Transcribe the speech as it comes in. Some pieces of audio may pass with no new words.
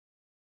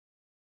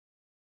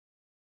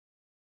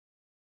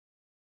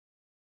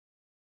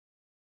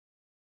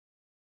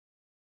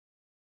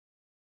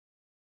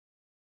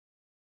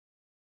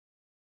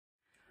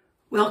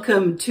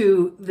Welcome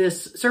to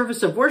this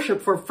service of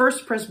worship for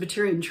First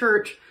Presbyterian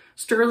Church,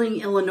 Sterling,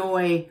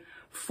 Illinois,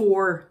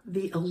 for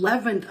the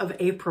 11th of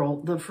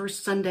April, the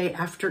first Sunday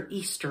after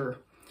Easter,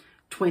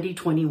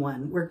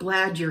 2021. We're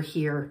glad you're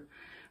here.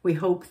 We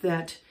hope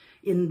that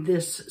in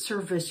this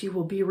service you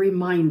will be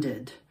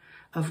reminded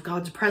of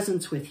God's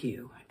presence with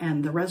you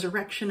and the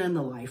resurrection and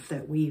the life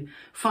that we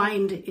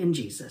find in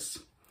Jesus.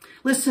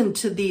 Listen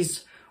to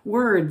these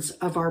words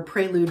of our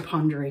Prelude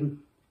Pondering.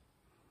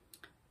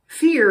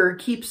 Fear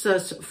keeps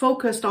us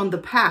focused on the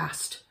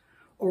past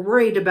or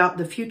worried about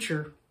the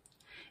future.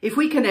 If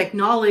we can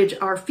acknowledge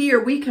our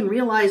fear, we can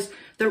realize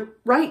that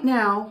right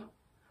now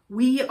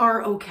we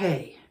are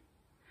okay.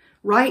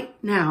 Right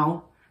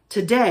now,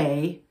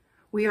 today,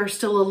 we are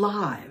still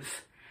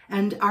alive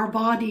and our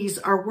bodies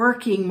are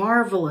working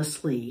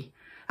marvelously.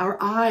 Our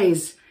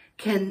eyes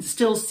can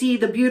still see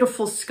the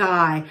beautiful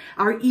sky.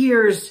 Our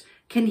ears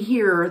can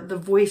hear the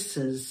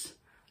voices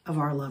of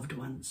our loved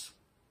ones.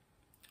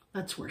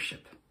 Let's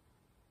worship.